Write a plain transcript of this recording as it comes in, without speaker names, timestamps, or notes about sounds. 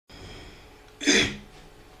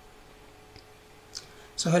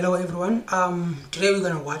So hello everyone. Today we're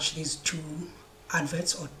gonna watch these two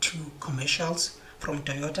adverts or two commercials from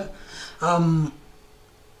Toyota. I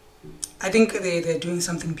think they're doing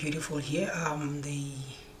something beautiful here.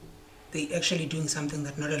 They actually doing something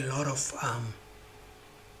that not a lot of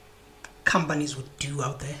companies would do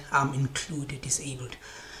out there, include disabled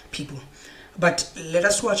people. But let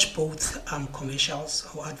us watch both commercials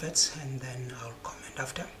or adverts, and then I'll comment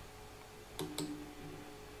after.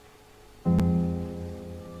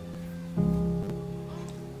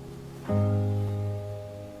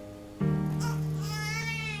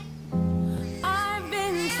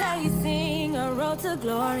 Chasing a road to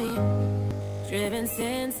glory, driven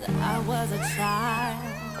since I was a child.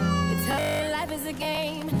 It's her life is a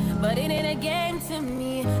game, but it ain't a game to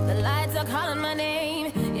me. The lights are calling my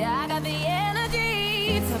name. Yeah, I got the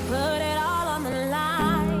energy to put it all on the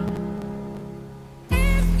line.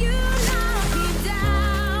 If you knock me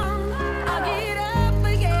down, I'll get up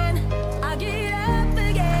again. I'll get up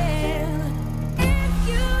again. If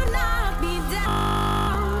you knock me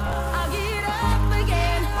down, I'll get up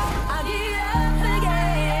again. I'll get up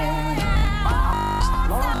again.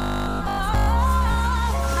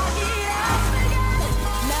 I'll get up again.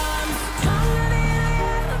 Now I'm stronger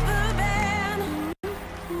than I've ever been.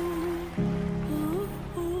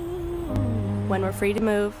 When we're free to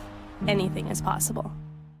move, anything is possible.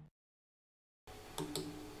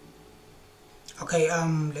 Okay,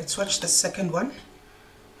 let's watch the second one,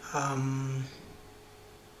 and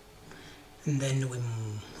then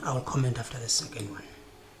I'll comment after the second one.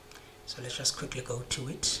 So let's just quickly go to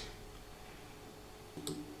it.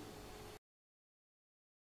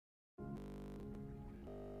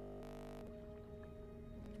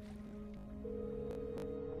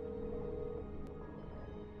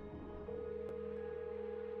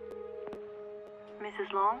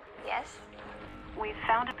 Mrs. Long, Yes? we've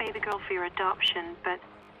found a baby girl for your adoption, but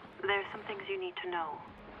there's some things you need to know.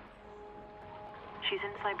 She's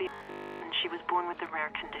in Siberia and she was born with a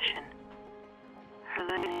rare condition. Her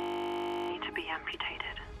legs need to be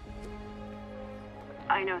amputated.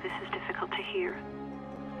 I know this is difficult to hear.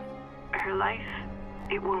 Her life,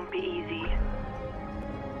 it won't be easy.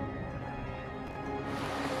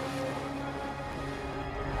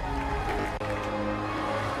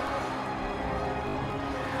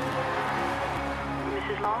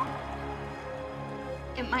 Mrs. Long?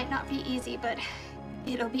 It might not be easy, but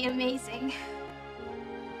it'll be amazing.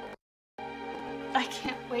 I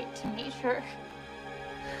can't wait to meet her.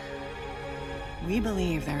 We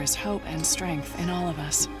believe there is hope and strength in all of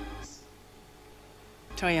us.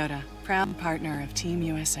 Toyota, proud partner of Team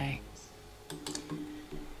USA.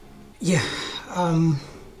 Yeah,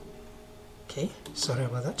 okay, sorry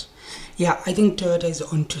about that. Yeah, I think Toyota is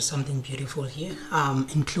onto something beautiful here,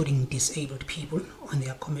 including disabled people on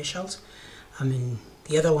their commercials. I mean,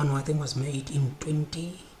 the other one I think was made in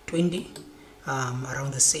 2020,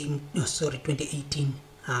 around the same, no, sorry, 2018,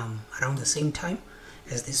 around the same time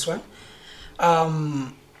as this one. I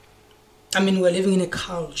mean, we're living in a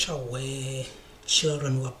culture where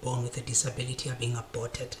children who are born with a disability are being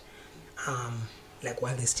aborted, like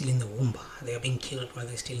while they're still in the womb. They are being killed while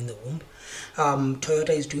they're still in the womb. Toyota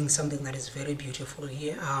is doing something that is very beautiful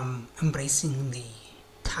here, embracing the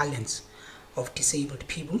talents of disabled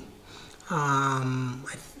people. I'm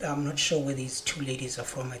not sure where these two ladies are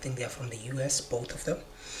from. I think they are from the US, both of them.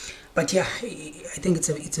 But yeah, I think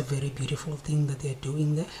it's a very beautiful thing that they're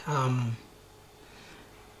doing there.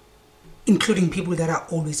 Including people that are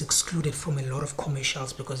always excluded from a lot of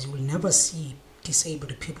commercials, because you will never see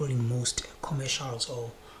disabled people in most commercials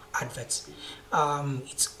or adverts.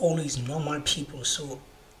 It's always normal people, so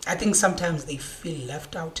I think sometimes they feel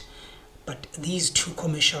left out, but these two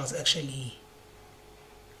commercials actually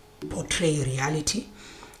portray reality,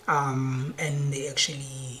 and they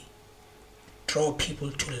actually draw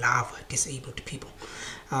people to love disabled people.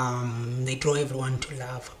 They draw everyone to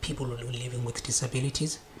love people who are living with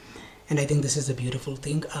disabilities. And I think this is a beautiful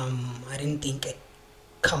thing. I didn't think a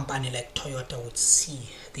company like Toyota would see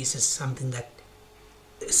this as something that,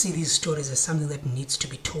 see these stories as something that needs to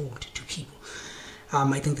be told to people.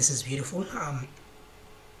 I think this is beautiful.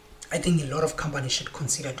 I think a lot of companies should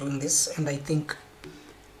consider doing this, and I think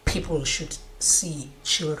people should see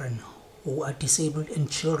children who are disabled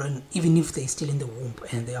and children, even if they're still in the womb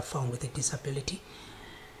and they are found with a disability,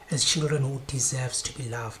 as children who deserves to be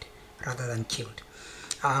loved rather than killed.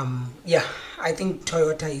 Yeah, I think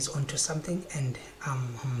Toyota is onto something, and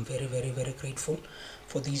I'm very, very, very grateful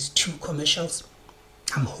for these two commercials.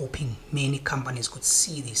 I'm hoping many companies could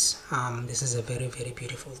see this. This is a very, very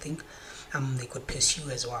beautiful thing. They could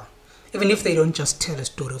pursue as well. even if they don't just tell a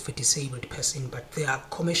story of a disabled person, but there are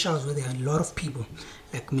commercials where there are a lot of people,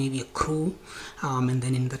 like maybe a crew, and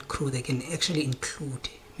then in that crew they can actually include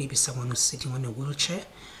maybe someone who's sitting on a wheelchair,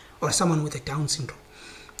 or someone with a Down syndrome,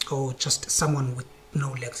 or just someone with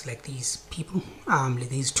no legs like these people, like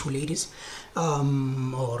these two ladies,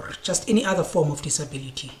 or just any other form of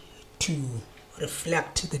disability, to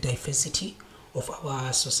reflect the diversity of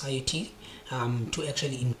our society, to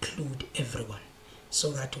actually include everyone,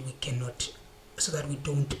 so that we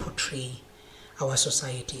don't portray our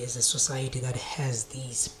society as a society that has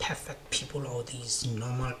these perfect people or these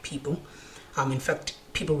normal people. In fact,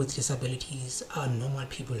 people with disabilities are normal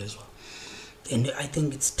people as well. And I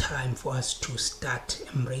think it's time for us to start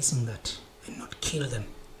embracing that and not kill them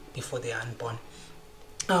before they are unborn.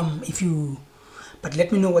 But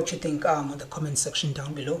let me know what you think on the comment section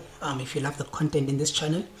down below. If you love the content in this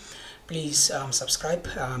channel, please subscribe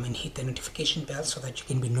and hit the notification bell so that you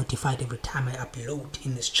can be notified every time I upload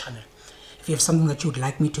in this channel. If you have something that you would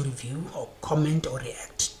like me to review or comment or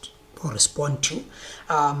react or respond to,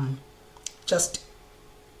 just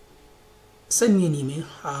send me an email,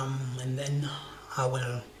 and then I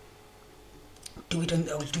will do it, and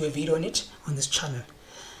I will do a video on it on this channel.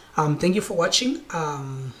 Thank you for watching.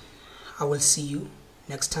 I will see you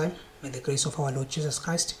next time. May the grace of our Lord Jesus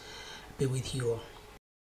Christ be with you all.